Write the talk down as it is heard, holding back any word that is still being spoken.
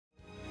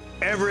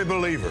Every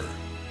believer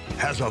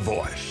has a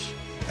voice,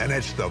 and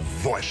it's the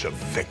voice of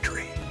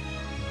victory.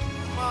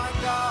 My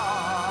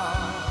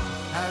God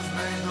has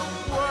made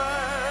a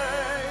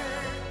way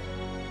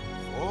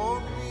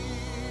for me.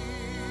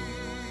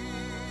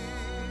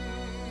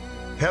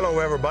 Hello,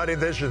 everybody.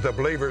 This is the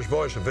Believer's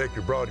Voice of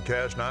Victory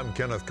broadcast, and I'm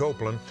Kenneth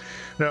Copeland.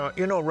 Now,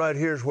 you know, right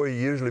here's where you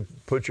usually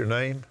put your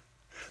name.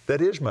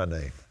 That is my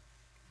name.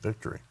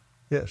 Victory.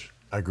 Yes.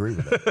 I agree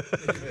with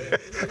that.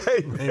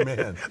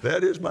 Amen.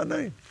 That is my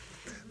name.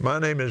 My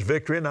name is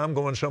Victory, and I'm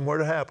going somewhere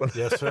to happen.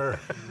 Yes, sir.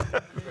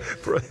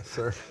 Yes,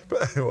 sir.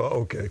 Well,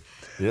 okay.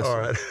 Yes, all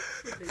sir. right.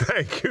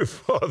 Thank you,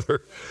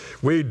 Father.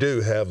 We do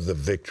have the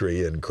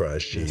victory in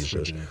Christ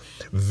Jesus. Yes,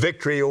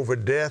 victory over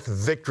death,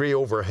 victory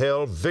over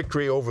hell,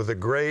 victory over the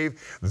grave,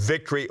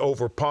 victory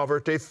over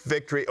poverty,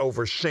 victory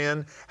over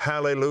sin.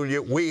 Hallelujah.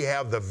 We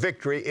have the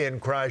victory in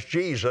Christ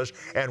Jesus,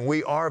 and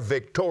we are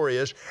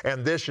victorious,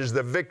 and this is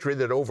the victory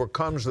that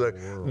overcomes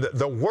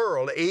the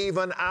world,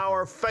 even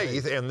our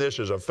faith, and this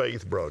is a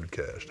faith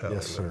broadcast. Hallelujah.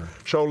 Yes, sir.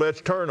 So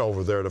let's turn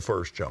over there to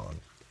 1 John.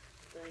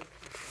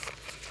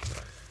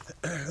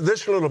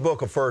 This little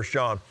book of 1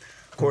 John,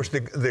 of course,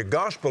 the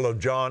Gospel of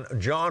John,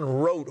 John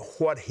wrote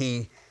what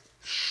he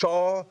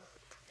saw.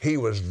 He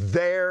was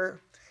there.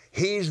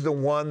 He's the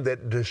one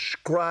that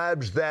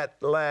describes that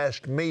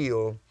last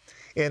meal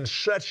in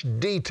such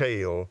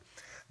detail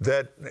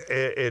that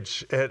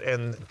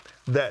and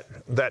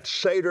that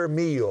Seder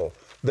meal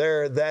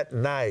there that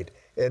night,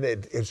 and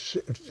it's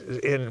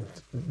in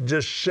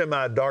just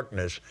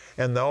semi-darkness,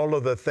 and all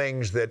of the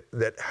things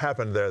that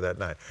happened there that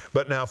night.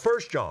 But now 1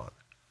 John,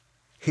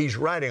 he's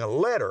writing a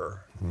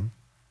letter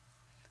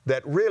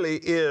that really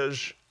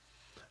is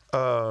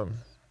a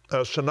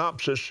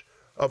synopsis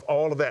of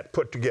all of that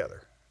put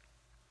together.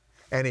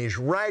 And he's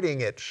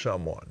writing it to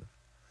someone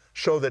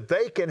so that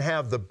they can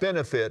have the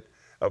benefit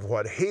of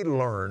what he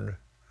learned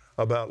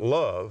about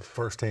love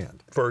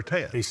Firsthand.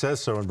 He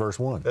says so in verse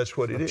 1. That's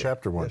what he did.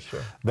 Chapter 1. Yes,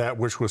 sir. That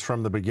which was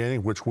from the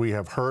beginning, which we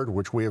have heard,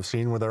 which we have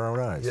seen with our own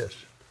eyes. Yes.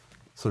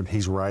 So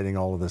he's writing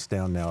all of this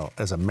down now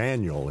as a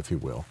manual, if you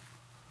will.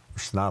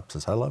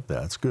 Synopsis. I love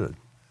that. It's good.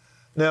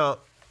 Now,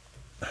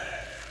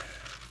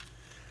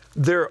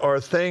 there are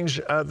things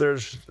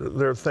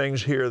there are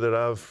things here that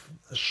I've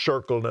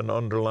circled and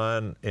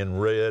underlined in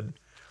red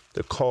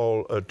to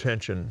call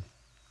attention.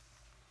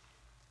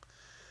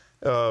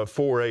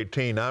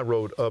 4:18, I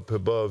wrote up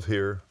above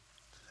here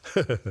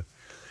in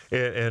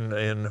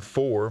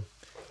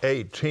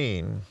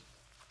 4:18,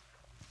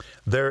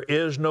 there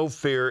is no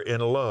fear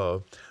in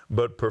love,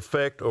 but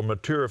perfect or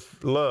mature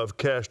love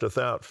casteth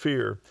out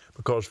fear,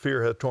 because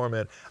fear hath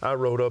torment. I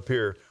wrote up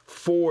here,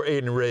 4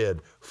 in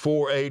red,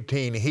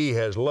 4:18, he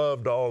has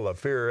loved all the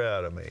fear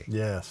out of me.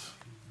 Yes.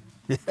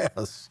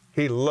 Yes.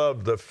 He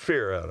loved the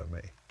fear out of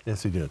me.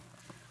 Yes, he did.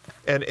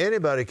 And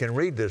anybody can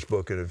read this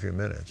book in a few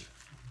minutes.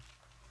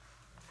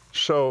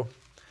 So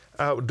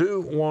I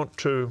do want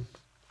to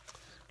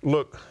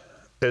look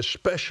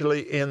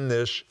especially in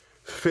this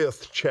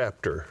 5th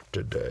chapter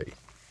today.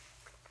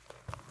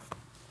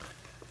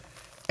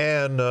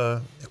 And,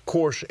 of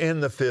course,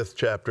 in the 5th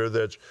chapter,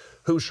 that's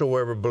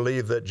whosoever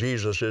believe that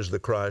Jesus is the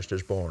Christ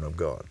is born of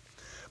God.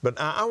 But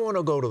I want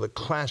to go to the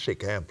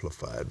Classic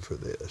Amplified for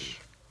this.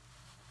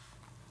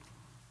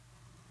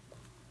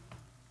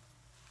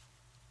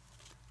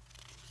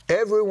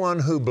 Everyone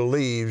who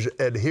believes,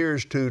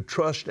 adheres to,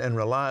 trusts, and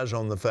relies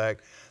on the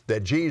fact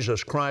that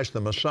Jesus Christ,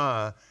 the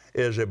Messiah,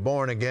 is a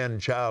born-again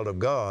child of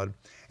God,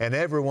 and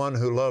everyone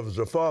who loves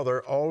the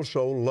Father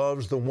also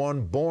loves the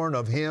one born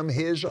of Him,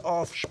 His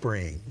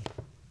offspring.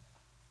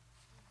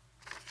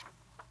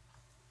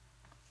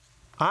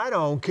 I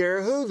don't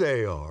care who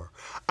they are.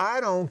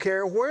 I don't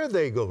care where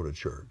they go to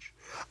church.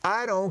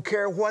 I don't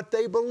care what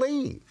they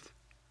believe.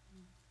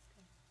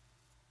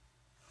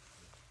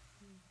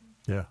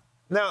 Yeah.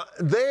 Now,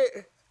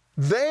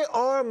 they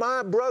are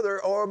my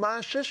brother or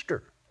my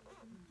sister.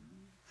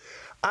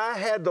 I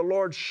had the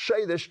Lord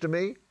say this to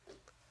me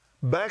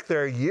back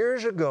there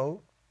years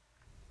ago.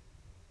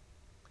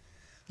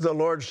 The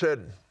Lord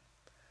said,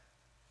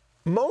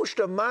 most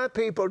of my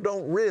people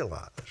don't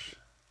realize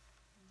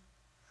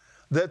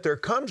that there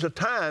comes a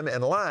time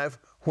in life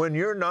when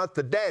you're not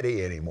the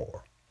daddy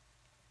anymore.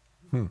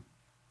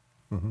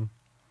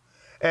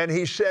 And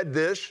he said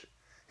this.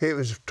 He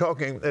was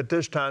talking at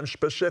this time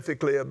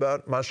specifically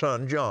about my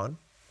son, John.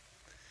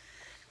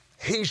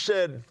 He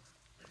said,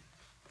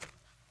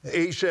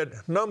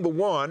 number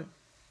one,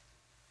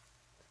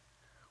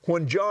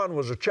 when John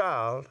was a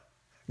child,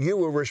 you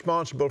were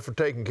responsible for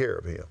taking care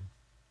of him.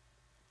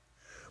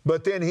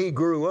 But then he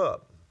grew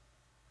up.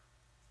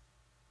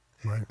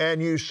 Right. And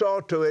you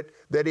saw to it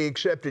that he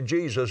accepted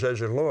Jesus as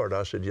his Lord.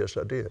 I said, yes,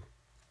 I did.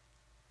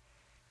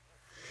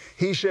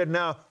 He said,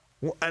 now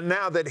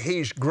that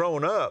he's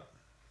grown up,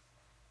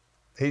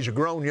 he's a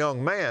grown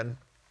young man,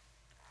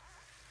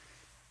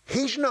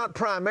 he's not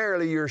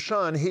primarily your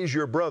son, he's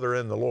your brother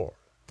in the Lord.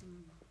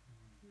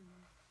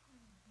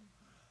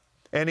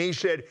 And he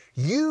said,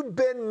 you've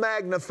been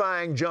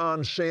magnifying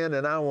John's sin,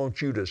 and I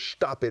want you to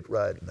stop it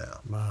right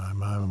now.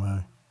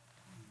 My.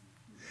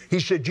 He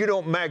said, you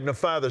don't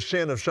magnify the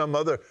sin of some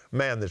other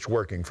man that's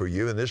working for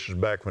you. And this is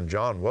back when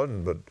John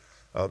wasn't,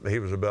 but he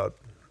was about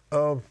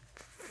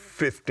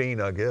 15,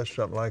 I guess,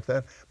 something like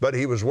that. But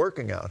he was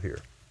working out here.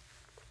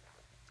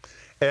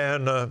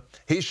 And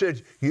he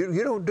said,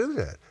 you don't do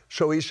that.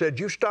 So he said,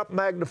 you stop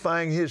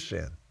magnifying his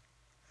sin.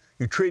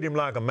 You treat him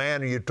like a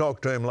man and you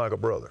talk to him like a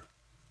brother.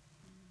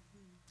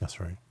 That's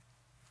right.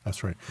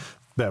 That's right.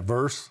 That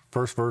verse,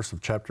 first verse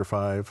of chapter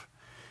 5,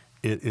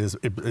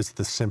 it's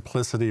the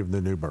simplicity of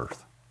the new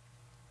birth.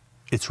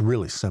 It's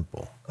really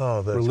simple.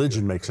 Oh, that's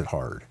Religion good. makes it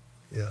hard.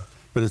 Yeah.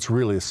 But it's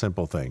really a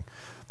simple thing.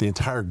 The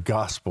entire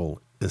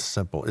gospel is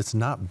simple. It's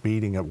not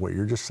beating up what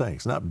you're just saying.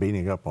 It's not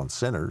beating up on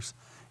sinners.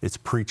 It's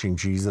preaching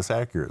Jesus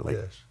accurately.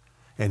 Yes.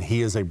 And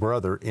he is a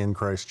brother in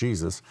Christ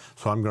Jesus.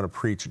 So I'm going to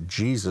preach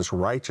Jesus'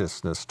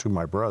 righteousness to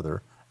my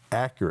brother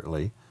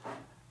accurately.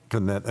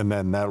 And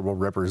then that will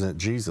represent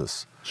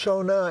Jesus.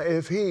 So now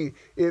if he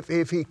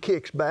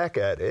kicks back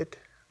at it,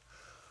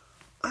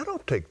 I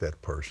don't take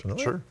that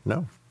personally. Sure.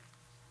 No.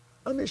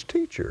 I'm his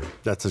teacher.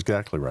 That's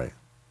exactly right.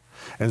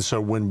 And so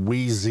when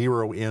we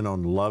zero in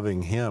on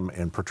loving him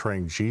and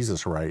portraying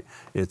Jesus right,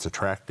 it's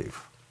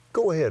attractive.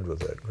 Go ahead with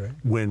that, Greg.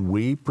 When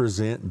we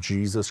present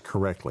Jesus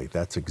correctly,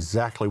 that's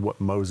exactly what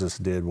Moses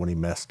did when he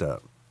messed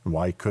up and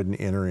why he couldn't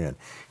enter in.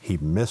 He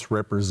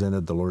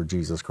misrepresented the Lord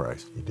Jesus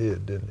Christ. He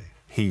did, didn't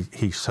he?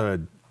 He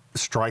said,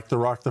 strike the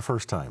rock the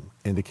first time,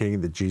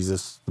 indicating that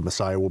Jesus, the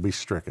Messiah, will be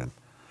stricken.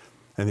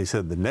 And he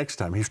said the next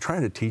time, he was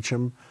trying to teach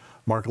him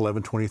Mark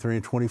 11, 23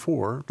 and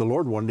 24. The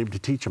Lord wanted him to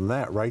teach him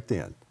that right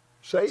then.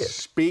 Say it.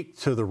 Speak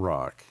to the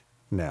rock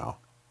now,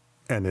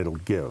 and it'll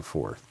give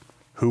forth.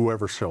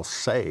 Whoever shall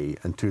say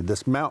unto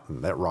this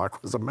mountain, that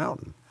rock was a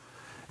mountain.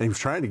 And he was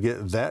trying to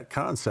get that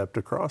concept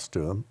across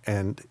to him,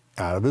 and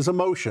out of his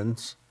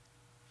emotions,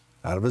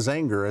 out of his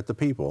anger at the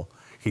people,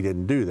 he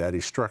didn't do that. He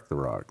struck the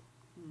rock,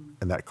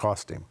 and that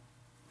cost him.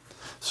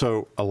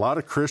 So a lot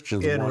of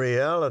Christians In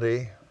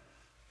reality,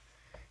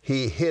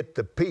 he hit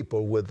the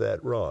people with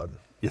that rod.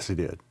 Yes, he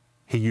did.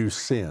 He used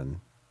sin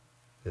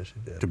Yes, he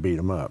did. to beat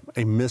him up.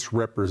 He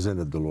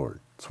misrepresented the Lord.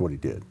 That's what he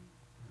did.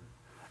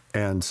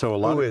 And so a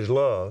lot Who is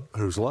love.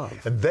 who's love.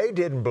 And they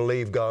didn't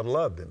believe God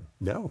loved him.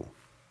 No,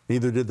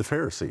 neither did the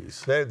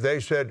Pharisees. They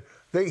said,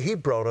 he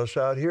brought us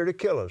out here to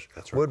kill us.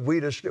 That's right.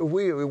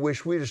 We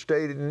wish we'd have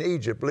stayed in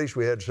Egypt. At least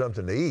we had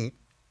something to eat.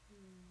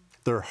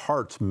 Their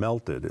hearts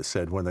melted, it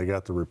said, when they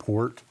got the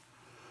report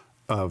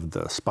of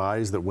the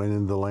spies that went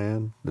into the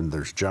land, and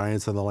there's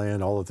giants in the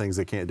land, all the things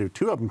they can't do.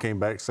 2 of them came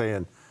back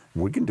saying,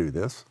 we can do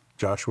this,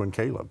 Joshua and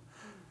Caleb.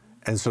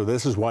 And so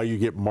this is why you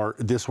get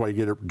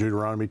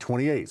Deuteronomy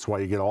 28. It's why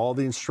you get all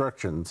the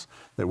instructions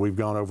that we've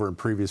gone over in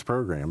previous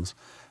programs.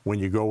 When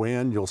you go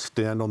in, you'll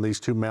stand on these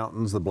 2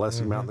 mountains, the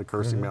blessing mountain, the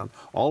cursing mountain.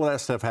 All of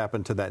that stuff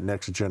happened to that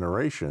next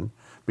generation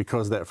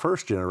because that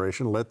first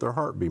generation let their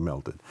heart be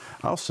melted.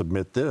 I'll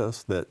submit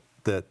this,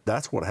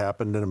 that's what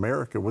happened in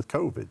America with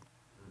COVID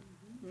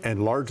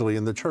and largely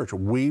in the church.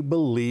 We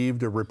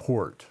believed a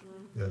report.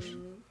 Yes.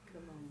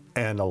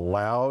 And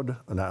allowed,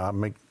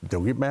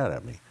 don't get mad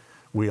at me,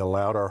 we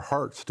allowed our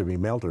hearts to be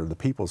melted, or the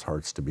people's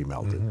hearts to be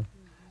melted,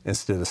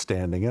 instead of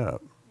standing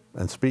up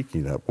and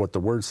speaking up what the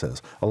Word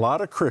says. A lot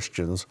of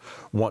Christians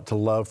want to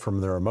love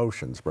from their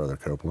emotions, Brother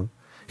Copeland.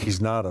 He's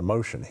not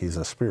emotion, he's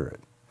a spirit.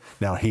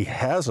 Now, he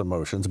has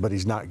emotions, but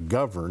he's not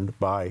governed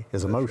by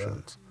his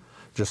emotions,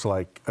 just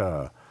like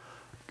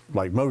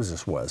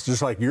Moses was,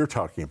 just like you're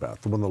talking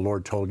about, when the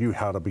Lord told you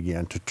how to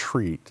begin to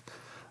treat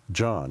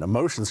John.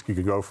 Emotions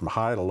could go from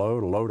high to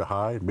low to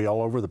high, and be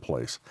all over the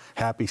place.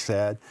 Happy,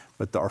 sad,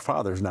 but our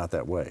Father's not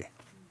that way.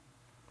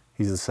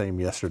 He's the same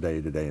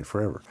yesterday, today, and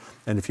forever.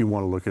 And if you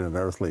want to look at an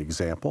earthly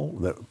example,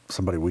 that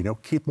somebody we know,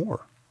 Keith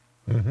Moore.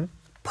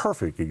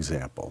 Perfect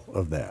example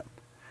of that.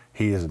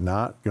 He is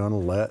not going to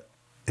let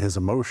his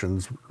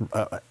emotions,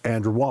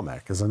 Andrew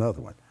Womack is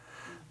another one.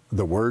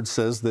 The Word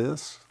says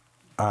this.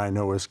 I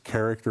know his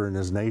character and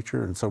his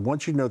nature. And so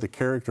once you know the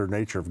character and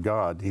nature of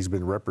God, he's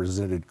been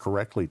represented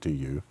correctly to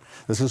you.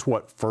 This is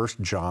what 1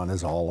 John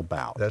is all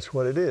about. That's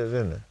what it is,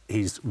 isn't it?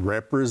 He's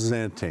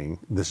representing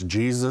this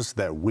Jesus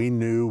that we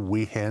knew,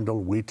 we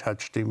handled, we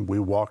touched him, we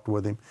walked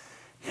with him.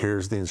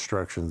 Here's the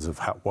instructions of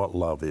what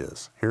love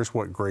is. Here's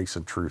what grace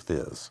and truth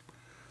is.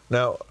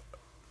 Now,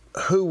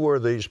 who were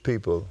these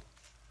people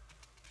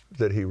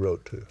that he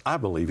wrote to? I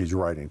believe he's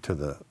writing to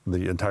the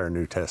entire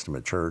New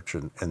Testament church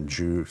and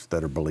Jews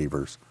that are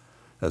believers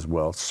as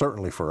well,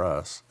 certainly for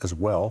us as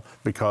well,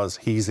 because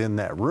he's in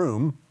that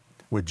room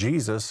with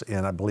Jesus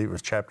in, I believe it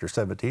was chapter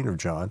 17 of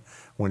John,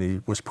 when he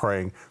was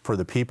praying for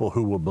the people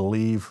who will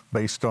believe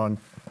based on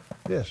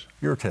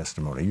your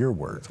testimony, your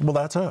words. Well,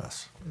 that's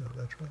us. Yeah,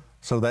 that's right.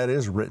 So that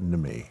is written to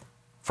me.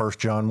 1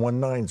 John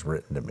 1:9 is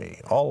written to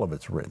me. All of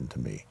it's written to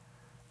me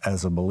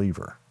as a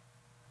believer.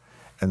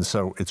 And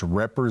so it's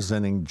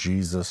representing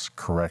Jesus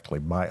correctly.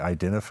 My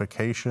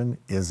identification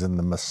is in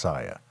the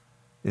Messiah,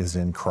 is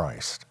in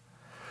Christ.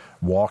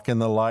 Walk in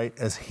the light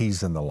as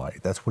he's in the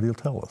light. That's what he'll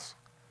tell us.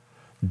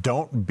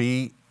 Don't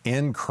be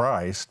in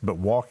Christ, but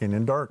walking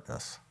in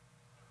darkness.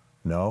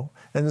 No.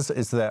 And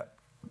it's that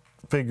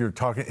figure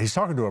talking. He's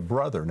talking to a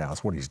brother now.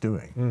 Is what he's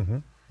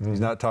doing. He's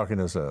not talking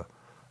as an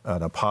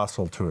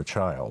apostle to a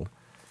child.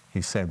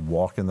 He said,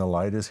 walk in the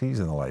light as he's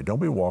in the light. Don't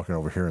be walking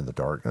over here in the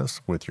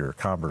darkness with your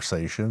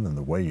conversation and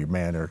the way you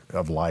manner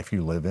of life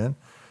you live in.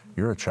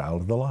 You're a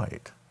child of the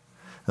light.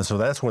 And so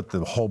that's what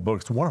the whole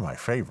book's one of my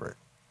favorite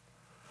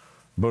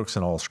books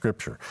in all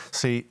Scripture.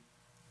 See,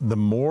 the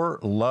more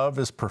love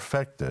is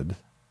perfected,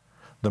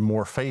 the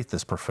more faith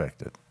is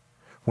perfected.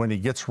 When he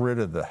gets rid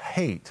of the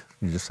hate,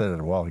 you just said it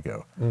a while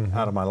ago,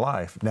 out of my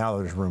life, now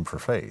there's room for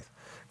faith.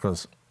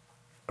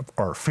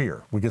 Or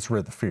fear. We gets rid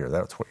of the fear.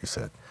 That's what you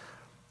said.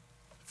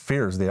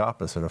 Fear is the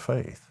opposite of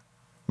faith.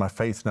 My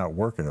faith's not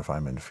working if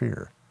I'm in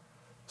fear.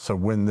 So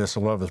when this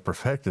love is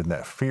perfected and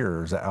that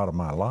fear is out of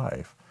my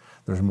life,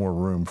 there's more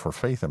room for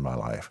faith in my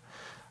life.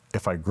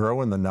 If I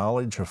grow in the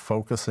knowledge of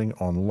focusing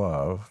on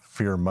love,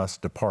 fear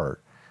must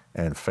depart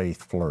and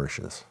faith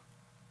flourishes.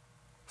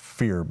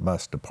 Fear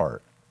must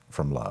depart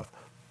from love.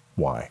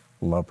 Why?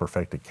 Love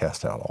perfected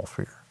casts out all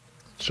fear.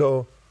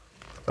 So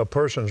a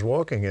person's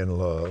walking in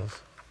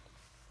love,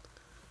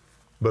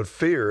 but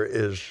fear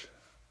is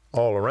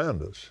all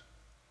around us.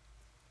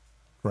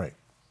 Right.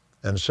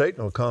 And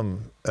Satan will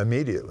come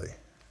immediately.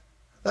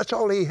 That's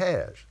all he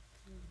has.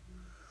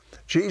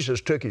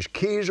 Jesus took his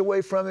keys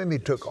away from him. He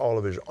took all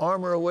of his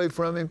armor away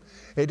from him.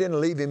 He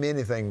didn't leave him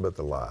anything but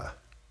the lie.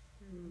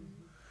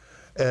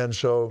 And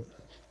so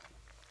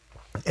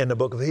in the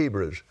book of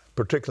Hebrews,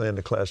 particularly in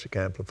the Classic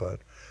Amplified,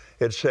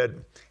 it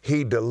said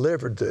he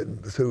delivered them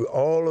through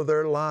all of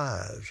their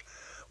lives,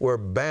 were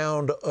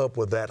bound up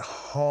with that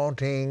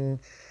haunting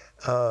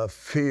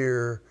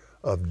fear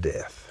of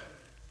death,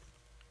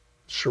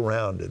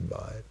 surrounded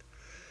by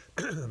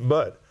it.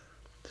 But,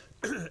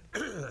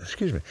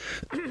 excuse me,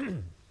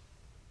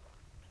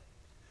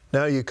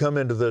 now you come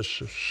into this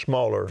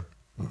smaller,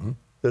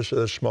 this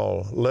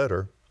small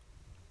letter,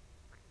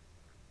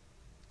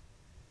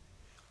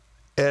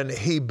 and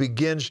he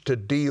begins to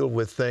deal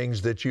with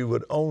things that you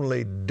would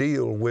only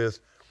deal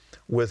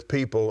with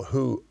people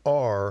who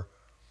are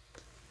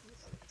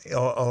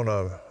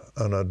on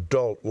an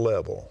adult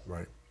level.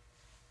 Right.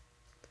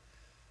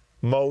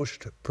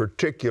 Most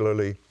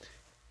particularly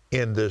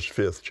in this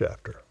 5th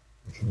chapter.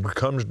 He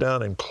comes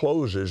down and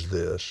closes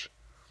this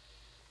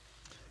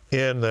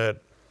in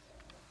that.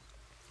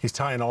 He's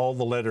tying all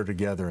the letter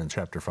together in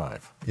chapter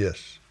 5.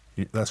 Yes.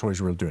 That's what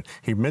he's really doing.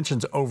 He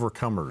mentions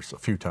overcomers a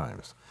few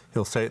times.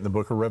 He'll say it in the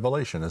book of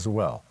Revelation as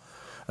well.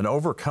 An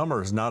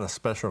overcomer is not a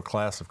special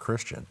class of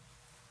Christian.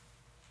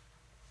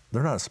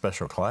 They're not a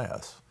special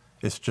class.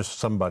 It's just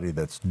somebody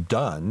that's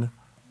done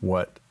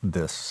what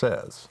this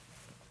says.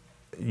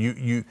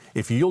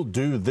 If you'll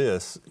do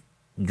this,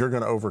 you're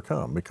going to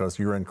overcome because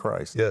you're in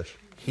Christ. Yes.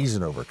 He's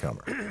an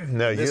overcomer.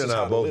 Now, This you and is I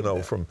how to both live know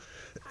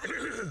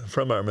that.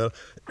 from our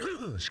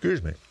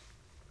excuse me,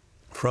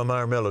 from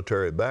our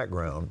military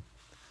background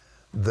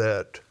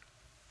that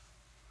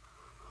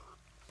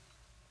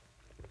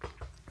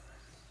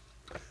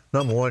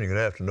number one, you're going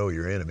to have to know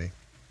your enemy.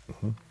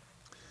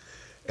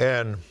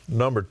 And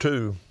number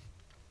two,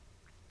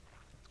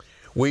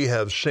 we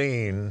have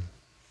seen,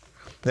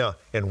 now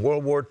in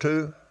World War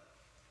II,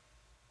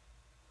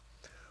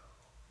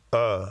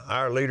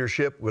 our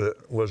leadership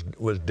was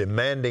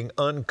demanding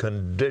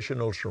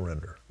unconditional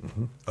surrender,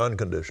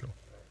 unconditional.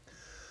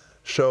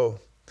 So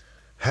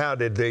how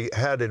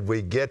did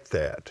we get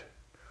that?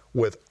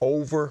 With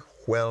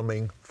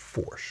overwhelming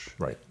force.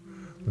 Right.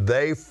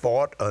 They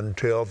fought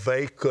until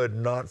they could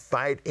not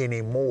fight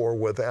anymore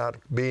without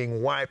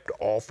being wiped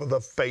off of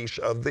the face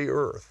of the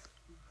earth.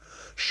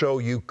 So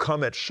you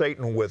come at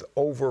Satan with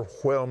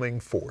overwhelming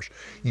force.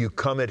 You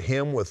come at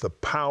him with the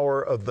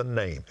power of the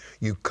name.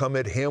 You come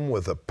at him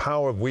with the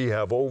power. We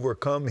have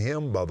overcome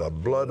him by the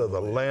blood of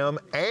the Lamb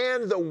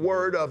and the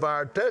word of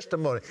our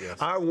testimony. Yes.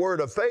 Our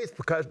word of faith,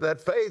 because that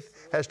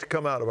faith has to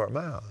come out of our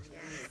mouths.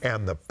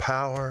 And the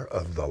power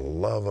of the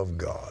love of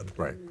God.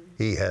 Right.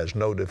 He has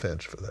no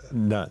defense for that.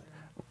 None.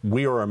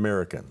 We are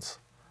Americans.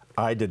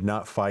 I did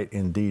not fight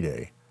in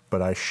D-Day,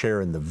 but I share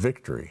in the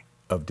victory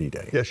of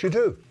D-Day. Yes, you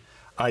do.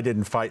 I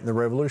didn't fight in the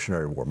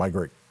Revolutionary War. My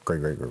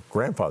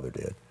great-great-great-grandfather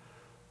did,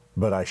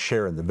 but I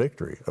share in the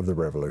victory of the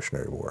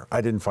Revolutionary War.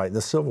 I didn't fight in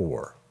the Civil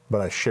War,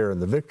 but I share in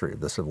the victory of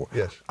the Civil War.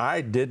 Yes.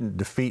 I didn't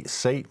defeat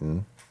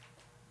Satan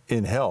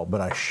in hell, but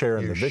I share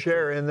in the victory. You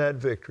share in that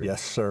victory.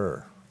 Yes,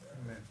 sir.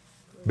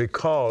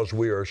 Because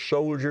we are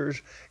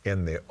soldiers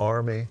in the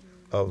army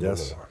of the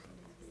Lord.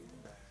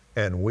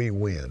 And we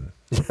win.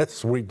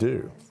 Yes, we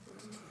do.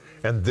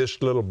 And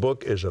this little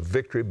book is a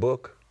victory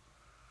book.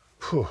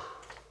 Whew.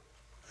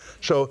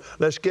 So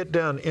let's get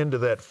down into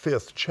that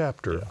 5th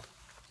chapter. Yeah.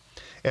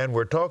 And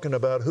we're talking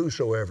about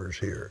whosoever's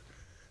here.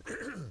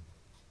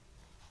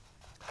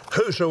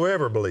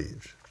 Whosoever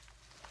believes.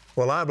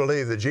 Well, I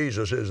believe that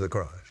Jesus is the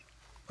Christ.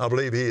 I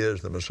believe he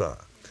is the Messiah.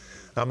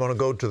 I'm going to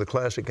go to the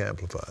Classic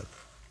Amplified.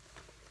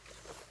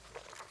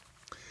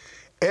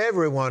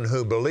 Everyone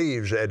who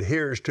believes,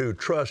 adheres to,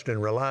 trusts,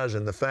 and relies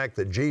in the fact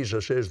that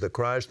Jesus is the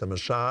Christ, the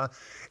Messiah,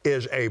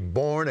 is a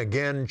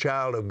born-again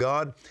child of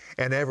God,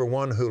 and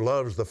everyone who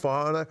loves the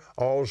Father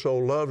also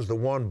loves the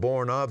one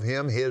born of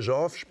Him, His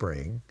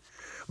offspring.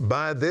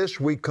 By this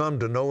we come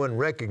to know and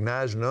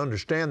recognize and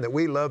understand that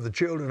we love the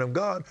children of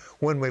God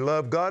when we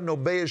love God and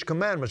obey His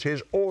commandments,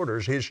 His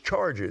orders, His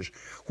charges,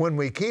 when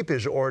we keep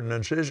His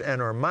ordinances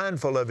and are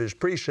mindful of His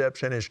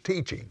precepts and His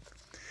teaching.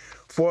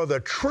 For the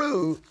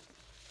true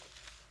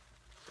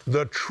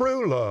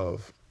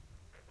love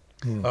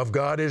of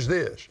God is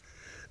this,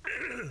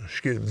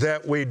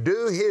 that we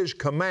do His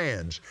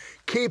commands,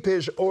 keep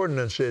His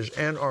ordinances,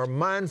 and are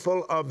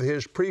mindful of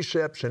His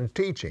precepts and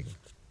teaching.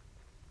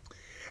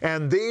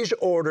 And these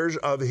orders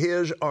of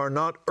His are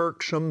not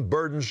irksome,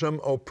 burdensome,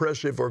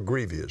 oppressive, or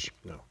grievous.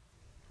 No.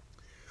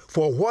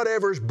 For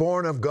whatever's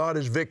born of God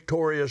is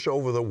victorious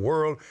over the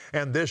world,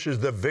 and this is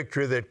the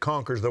victory that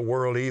conquers the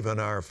world, even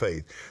our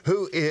faith.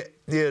 Who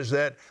is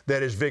that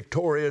is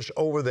victorious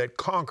over, that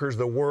conquers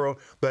the world,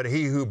 but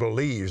he who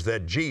believes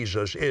that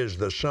Jesus is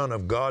the Son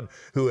of God,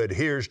 who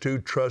adheres to,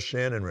 trusts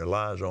in, and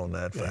relies on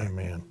that fact.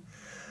 Amen.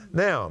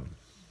 Now,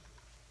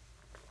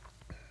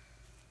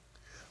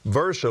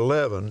 verse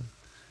 11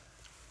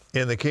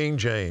 in the King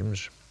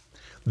James,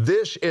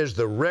 this is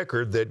the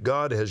record that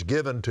God has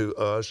given to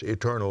us,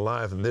 eternal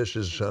life, and this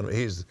is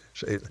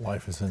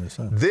Life is in His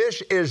Son.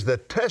 This is the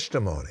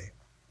testimony,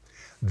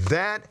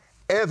 that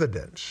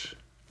evidence.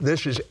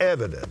 This is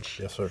evidence.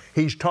 Yes, sir.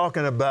 He's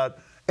talking about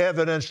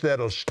evidence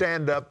that'll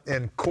stand up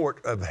in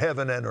court of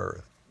heaven and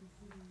earth.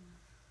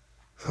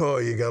 Oh,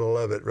 you gotta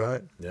love it,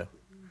 right? Yeah.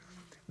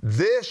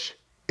 This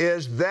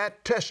is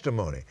that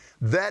testimony,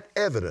 that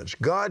evidence.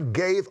 God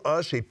gave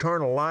us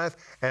eternal life,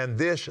 and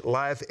this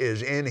life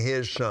is in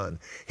His Son.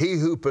 He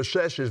who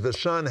possesses the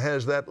Son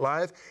has that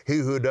life. He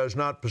who does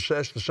not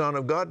possess the Son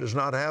of God does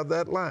not have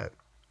that life.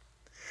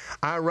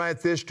 I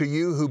write this to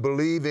you who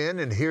believe in,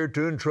 adhere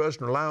to, and trust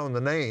and rely on the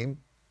name.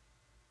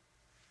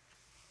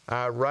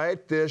 I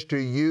write this to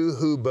you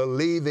who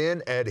believe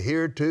in,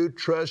 adhere to,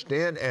 trust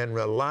in, and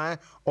rely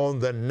on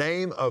the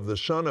name of the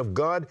Son of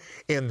God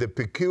in the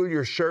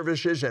peculiar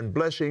services and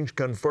blessings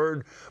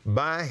conferred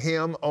by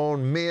Him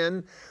on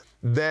men,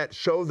 that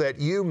so that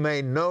you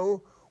may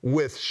know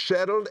with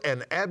settled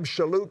and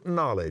absolute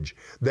knowledge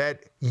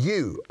that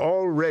you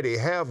already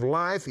have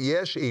life,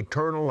 yes,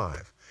 eternal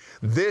life.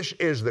 This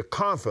is the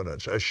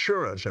confidence,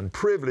 assurance, and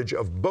privilege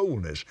of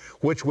boldness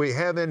which we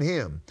have in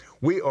Him.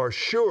 We are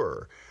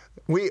sure.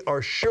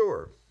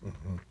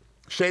 Mm-hmm.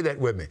 Say that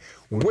with me.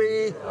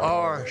 We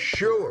are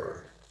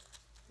sure.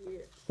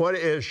 What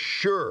is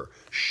sure?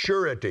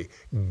 Surety,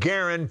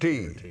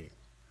 guaranteed.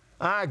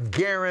 I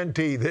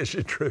guarantee this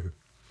is true.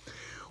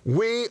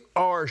 We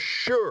are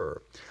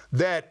sure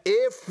that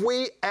if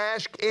we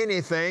ask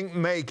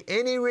anything, make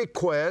any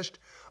request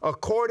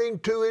according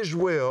to His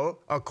will,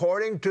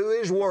 according to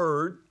His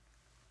word,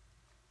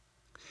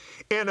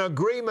 in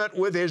agreement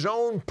with His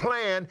own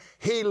plan,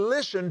 He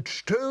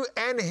listens to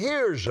and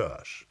hears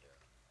us.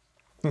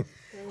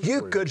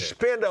 You could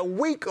spend a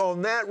week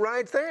on that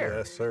right there.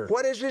 Yes, sir.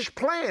 What is His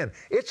plan?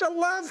 It's a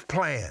love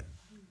plan.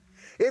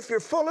 If you're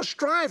full of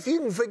strife, you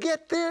can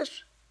forget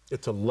this.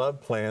 It's a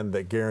love plan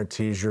that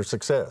guarantees your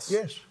success.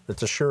 Yes.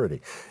 It's a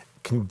surety.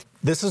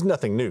 This is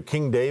nothing new.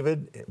 King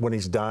David, when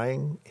he's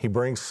dying, he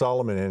brings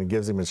Solomon in and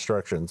gives him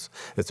instructions.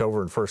 It's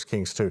over in 1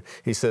 Kings 2.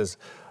 He says,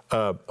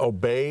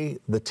 obey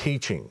the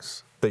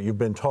teachings that you've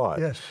been taught.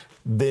 Yes.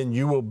 Then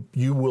you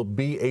will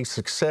be a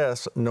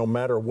success no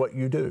matter what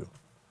you do.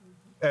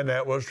 And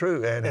that was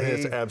true. And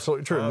it's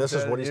absolutely true. And this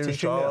is what he's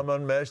teaching now.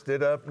 Solomon messed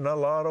it up in a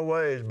lot of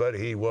ways, but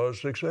he was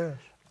success.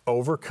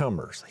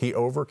 Overcomers. He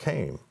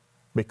overcame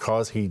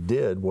because he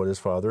did what his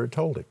father had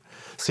told him.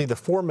 See, the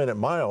 4-minute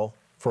mile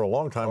for a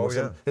long time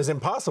is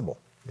impossible.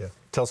 Yeah.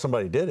 Till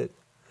somebody did it.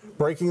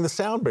 Breaking the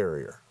sound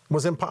barrier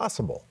was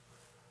impossible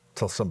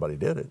till somebody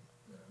did it.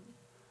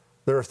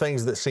 There are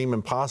things that seem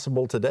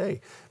impossible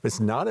today. It's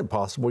not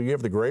impossible. You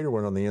have the greater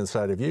one on the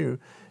inside of you,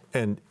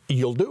 and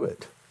you'll do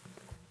it.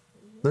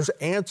 There's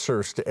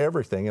answers to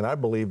everything, and I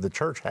believe the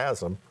church has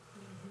them.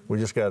 We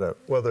just got to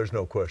there's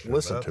no question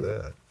listen about to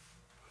that. it.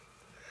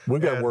 We've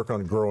got to work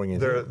on growing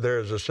in here.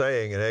 There's a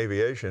saying in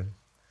aviation,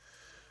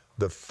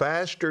 the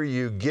faster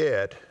you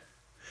get,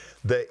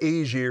 the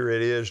easier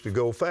it is to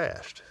go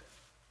fast.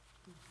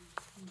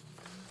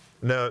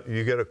 Now,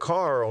 you get a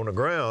car on the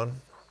ground,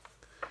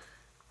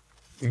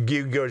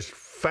 you go as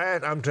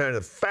fast, I'm telling you,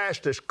 the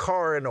fastest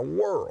car in the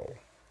world.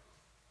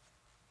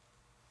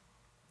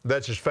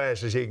 That's as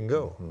fast as he can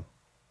go. Mm-hmm.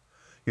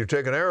 You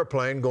take an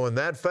airplane going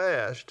that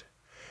fast,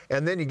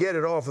 and then you get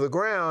it off the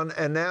ground,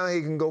 and now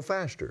he can go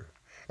faster.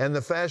 And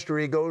the faster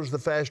he goes, the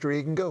faster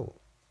he can go.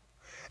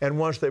 And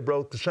once they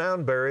broke the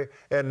sound barrier,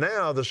 and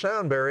now the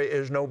sound barrier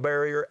is no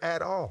barrier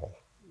at all.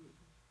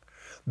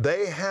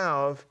 They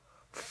have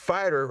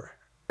fighter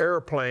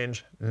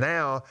airplanes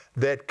now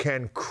that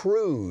can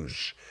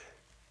cruise.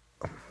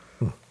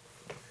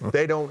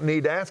 They don't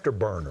need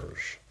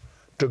afterburners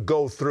to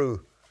go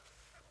through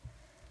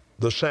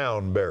the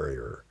sound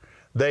barrier.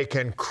 they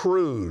can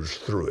cruise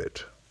through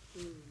it.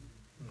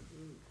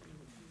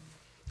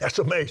 That's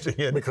amazing,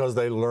 isn't it? Because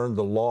they learned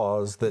the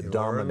laws that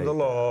dominate. Learned the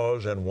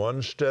laws, and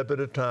one step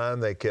at a time,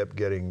 they kept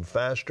getting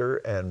faster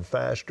and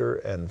faster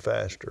and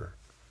faster.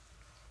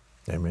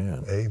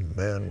 Amen.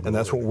 Amen. And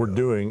that's what we're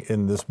doing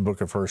in this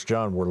book of 1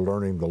 John. We're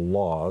learning the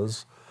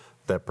laws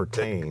that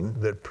pertain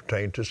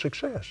to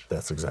success.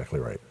 That's exactly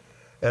right.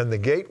 And the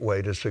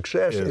gateway to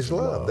success is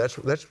love. That's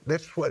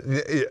what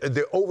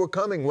the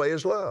overcoming way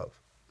is love.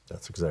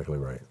 That's exactly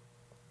right.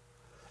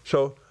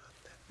 So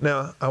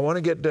now I want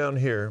to get down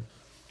here.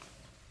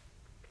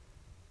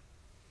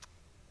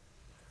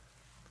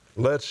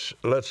 Let's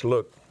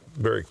look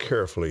very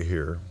carefully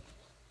here.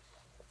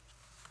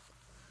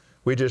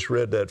 We just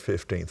read that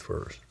 15th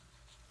verse.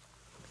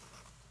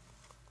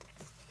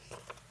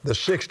 The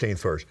 16th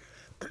verse.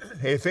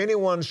 If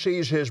anyone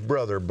sees his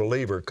brother,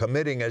 believer,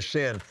 committing a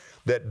sin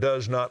that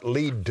does not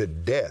lead to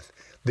death,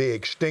 the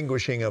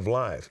extinguishing of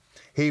life,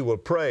 he will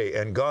pray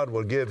and God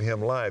will give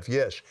him life.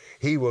 Yes,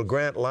 he will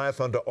grant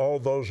life unto all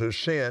those who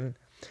sin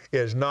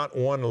is not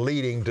one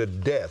leading to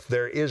death.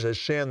 There is a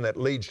sin that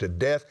leads to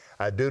death.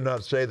 I do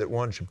not say that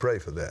one should pray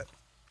for that.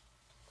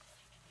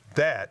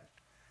 That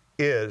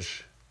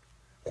is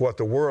what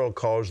the world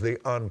calls the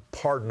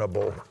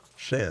unpardonable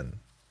sin.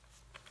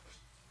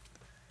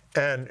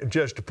 And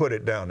just to put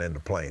it down into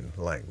plain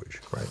language.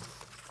 Right.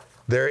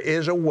 There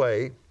is a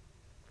way,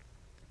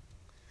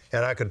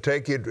 and I could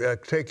take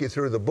you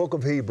through the book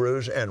of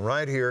Hebrews and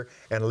right here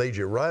and lead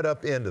you right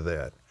up into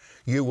that.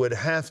 You would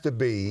have to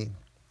be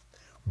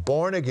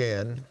born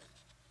again,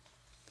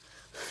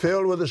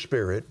 filled with the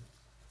Spirit,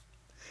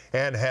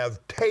 and have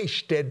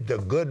tasted the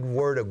good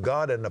Word of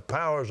God and the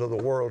powers of the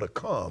world to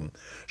come.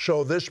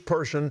 So this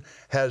person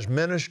has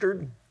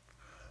ministered,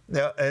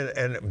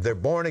 and they're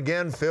born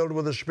again, filled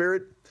with the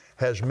Spirit,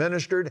 has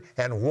ministered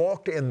and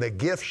walked in the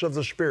gifts of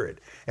the Spirit.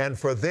 And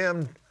for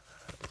them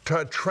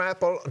to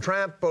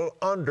trample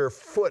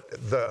underfoot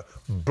the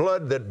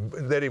blood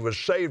that he was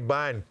saved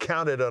by and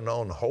counted an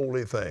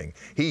unholy thing.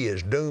 He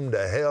is doomed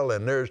to hell,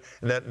 and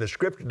the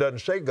Scripture doesn't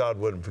say God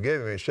wouldn't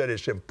forgive him. He said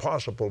it's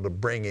impossible to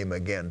bring him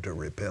again to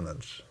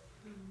repentance.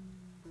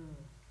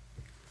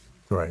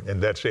 Right.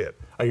 And that's it.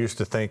 I used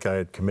to think I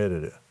had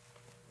committed it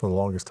for the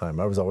longest time.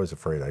 I was always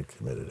afraid I'd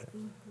committed it.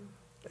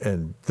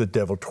 And the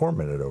devil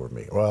tormented over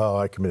me. Well,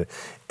 I committed it.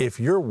 If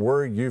you're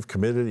worried you've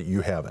committed it,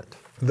 you haven't.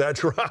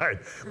 That's right,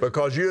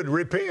 because you'd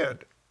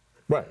repent.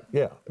 Right,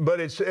 yeah. But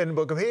it's in the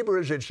book of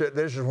Hebrews, it said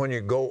this is when you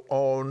go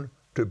on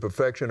to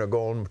perfection or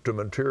go on to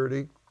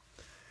maturity.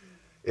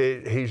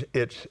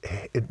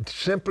 It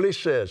simply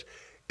says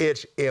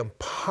it's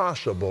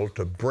impossible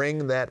to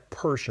bring that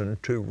person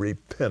to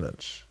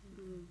repentance.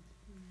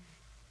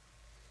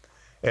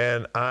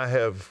 And I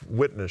have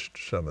witnessed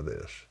some of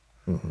this.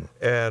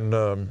 And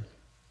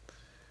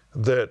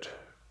that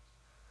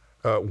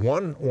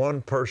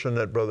one person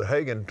that Brother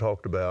Hagin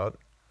talked about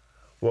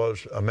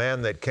was a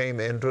man that came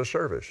into a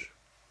service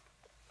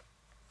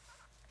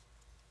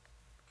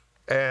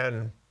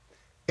and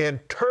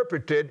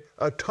interpreted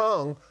a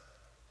tongue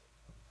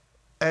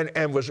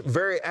and was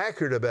very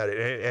accurate about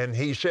it. And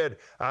he said,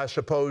 I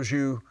suppose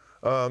you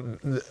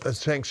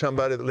think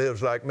somebody that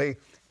lives like me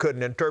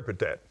couldn't interpret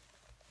that.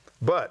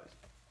 But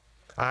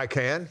I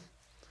can,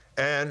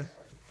 and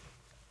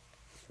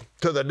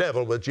to the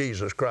devil with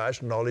Jesus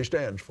Christ and all he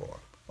stands for.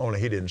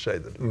 Only he didn't say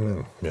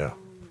that. Yeah.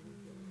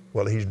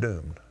 Well, he's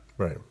doomed.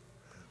 Right.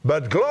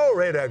 But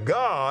glory to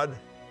God,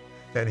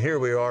 and here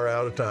we are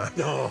out of time.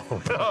 No.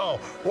 Oh,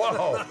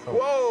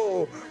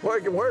 whoa.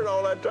 Where'd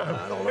all that time?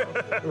 I don't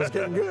know. It was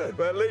getting good.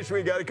 But at least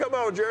we got it. Come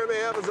on, Jeremy,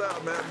 help us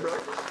out, man,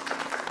 brother.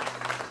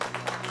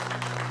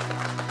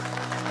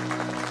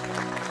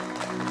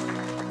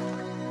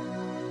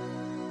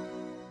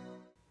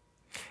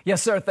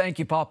 Yes, sir. Thank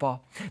you, Papa.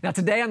 Now,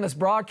 today on this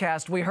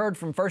broadcast, we heard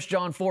from 1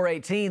 John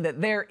 4:18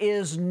 that there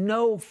is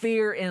no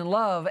fear in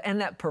love,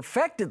 and that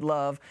perfected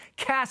love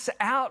casts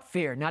out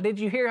fear. Now, did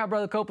you hear how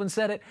Brother Copeland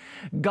said it?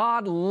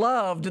 God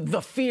loved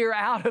the fear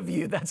out of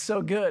you. That's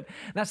so good.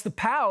 That's the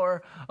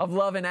power of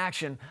love in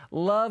action.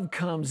 Love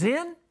comes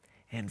in,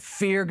 and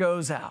fear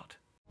goes out.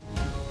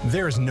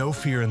 There is no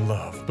fear in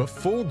love, but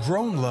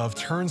full-grown love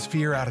turns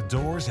fear out of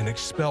doors and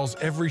expels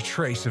every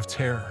trace of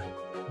terror.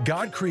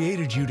 God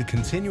created you to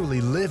continually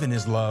live in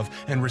His love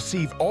and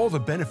receive all the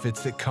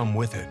benefits that come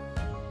with it.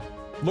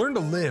 Learn to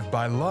live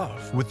by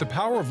love with the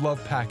Power of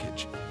Love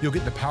package. You'll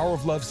get the Power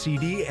of Love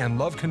CD and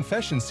Love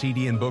Confession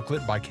CD and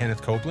booklet by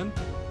Kenneth Copeland,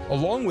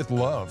 along with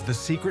Love, The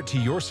Secret to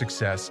Your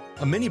Success,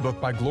 a mini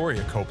book by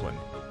Gloria Copeland.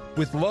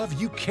 With love,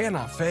 you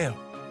cannot fail.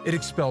 It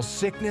expels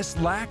sickness,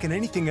 lack, and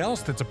anything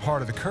else that's a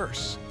part of the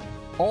curse.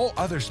 All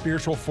other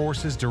spiritual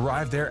forces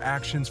derive their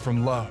actions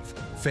from love.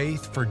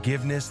 Faith,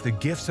 forgiveness, the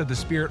gifts of the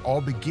Spirit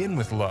all begin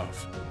with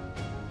love.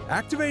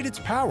 Activate its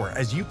power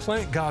as you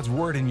plant God's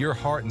Word in your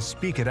heart and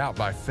speak it out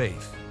by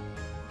faith.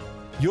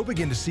 You'll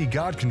begin to see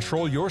God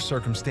control your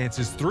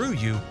circumstances through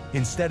you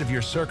instead of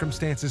your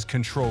circumstances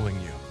controlling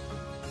you.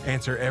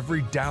 Answer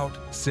every doubt,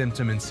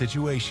 symptom, and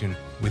situation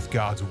with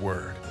God's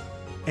Word.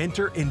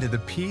 Enter into the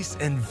peace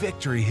and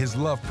victory His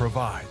love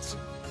provides.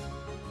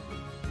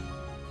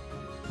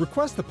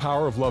 Request the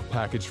Power of Love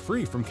package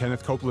free from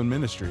Kenneth Copeland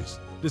Ministries.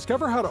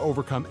 Discover how to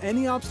overcome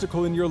any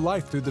obstacle in your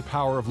life through the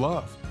power of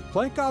love.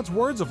 Plant God's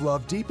words of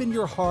love deep in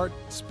your heart,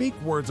 speak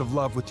words of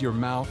love with your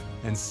mouth,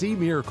 and see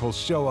miracles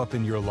show up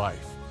in your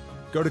life.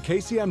 Go to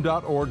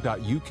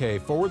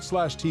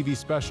kcm.org.uk/TV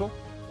special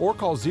or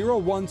call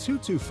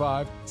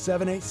 01225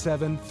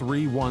 787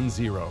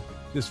 310.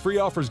 This free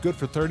offer is good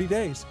for 30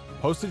 days.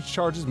 Postage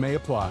charges may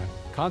apply.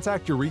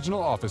 Contact your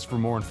regional office for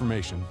more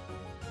information.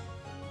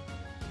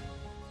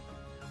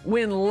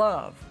 When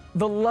love,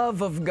 the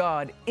love of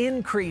God,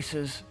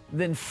 increases,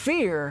 then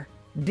fear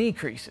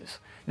decreases.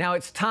 Now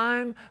it's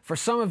time for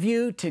some of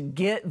you to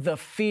get the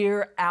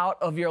fear out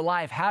of your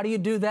life. How do you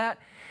do that?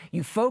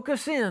 You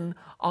focus in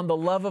on the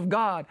love of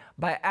God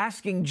by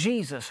asking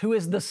Jesus, who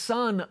is the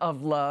Son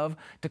of love,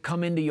 to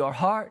come into your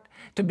heart,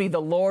 to be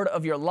the Lord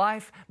of your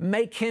life,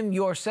 make Him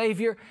your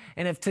Savior.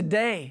 And if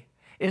today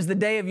is the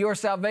day of your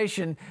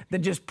salvation,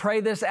 then just pray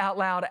this out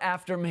loud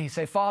after me.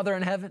 Say, Father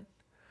in heaven,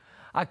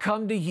 I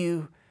come to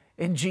you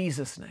in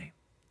Jesus' name.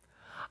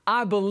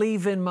 I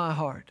believe in my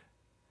heart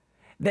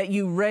that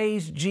you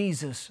raised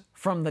Jesus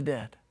from the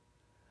dead.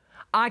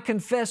 I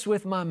confess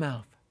with my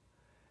mouth,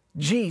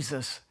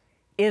 Jesus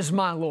is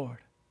my Lord.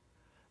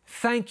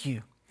 Thank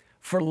you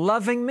for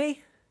loving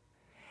me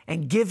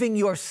and giving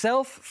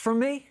yourself for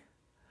me.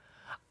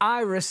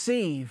 I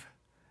receive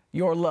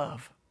your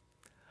love.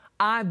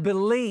 I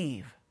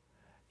believe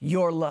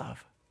your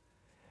love.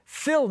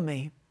 Fill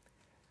me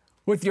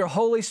with your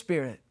Holy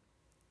Spirit.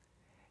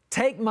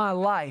 Take my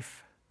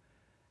life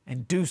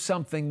and do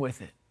something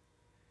with it.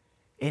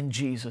 In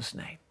Jesus'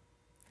 name.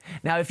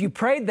 Now, if you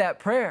prayed that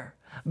prayer,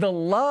 the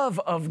love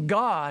of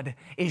God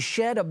is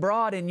shed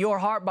abroad in your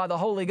heart by the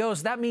Holy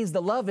Ghost. That means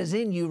the love is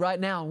in you right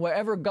now.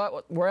 Wherever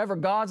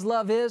God's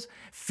love is,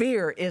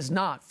 fear is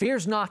not.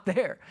 Fear's not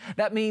there.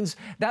 That means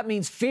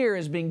fear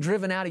is being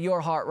driven out of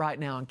your heart right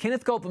now. And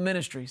Kenneth Copeland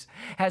Ministries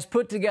has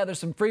put together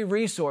some free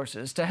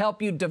resources to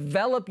help you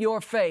develop your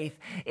faith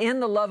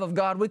in the love of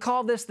God. We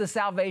call this the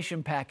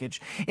Salvation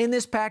Package. In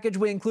this package,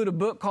 we include a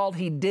book called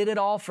He Did It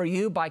All for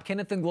You by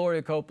Kenneth and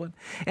Gloria Copeland.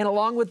 And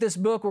along with this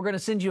book, we're going to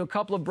send you a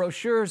couple of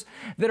brochures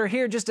that are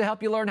here just to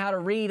help you learn how to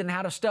read and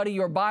how to study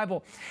your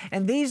Bible.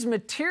 And these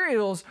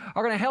materials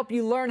are going to help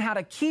you learn how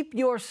to keep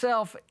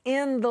yourself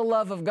in the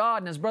love of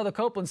God. And as Brother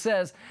Copeland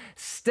says,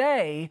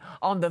 stay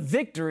on the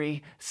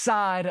victory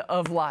side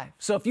of life.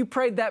 So if you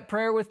prayed that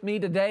prayer with me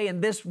today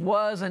and this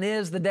was and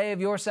is the day of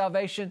your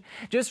salvation,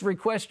 just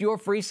request your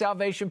free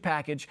salvation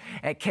package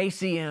at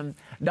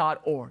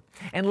kcm.org.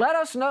 And let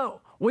us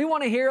know. We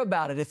want to hear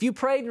about it. If you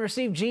prayed and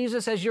received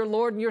Jesus as your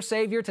Lord and your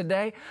Savior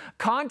today,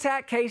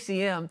 contact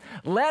KCM.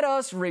 Let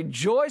us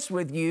rejoice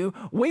with you.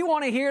 We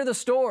want to hear the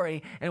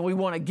story, and we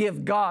want to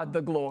give God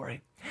the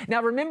glory.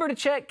 Now remember to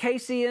check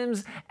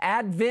KCM's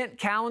Advent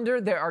calendar.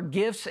 There are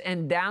gifts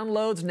and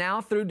downloads now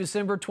through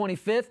December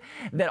 25th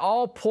that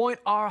all point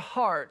our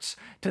hearts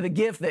to the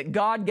gift that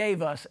God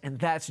gave us, and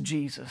that's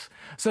Jesus.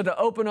 So to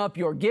open up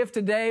your gift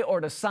today or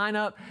to sign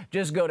up,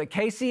 just go to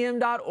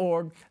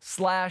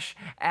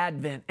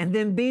kcm.org/Advent. And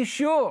then be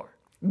sure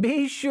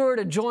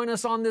to join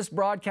us on this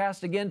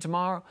broadcast again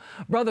tomorrow.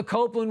 Brother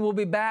Copeland will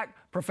be back.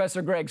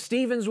 Professor Greg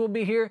Stevens will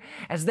be here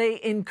as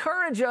they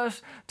encourage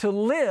us to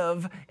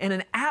live in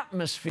an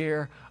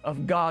atmosphere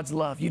of God's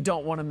love. You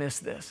don't want to miss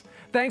this.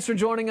 Thanks for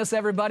joining us,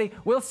 everybody.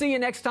 We'll see you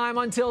next time.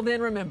 Until then,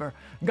 remember,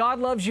 God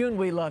loves you and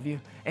we love you,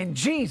 and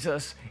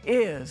Jesus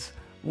is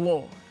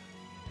Lord.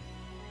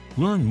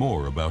 Learn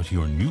more about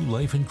your new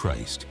life in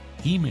Christ.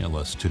 Email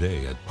us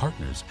today at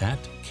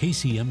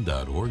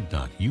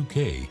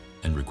partners@kcm.org.uk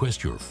and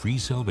request your free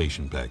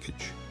salvation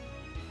package.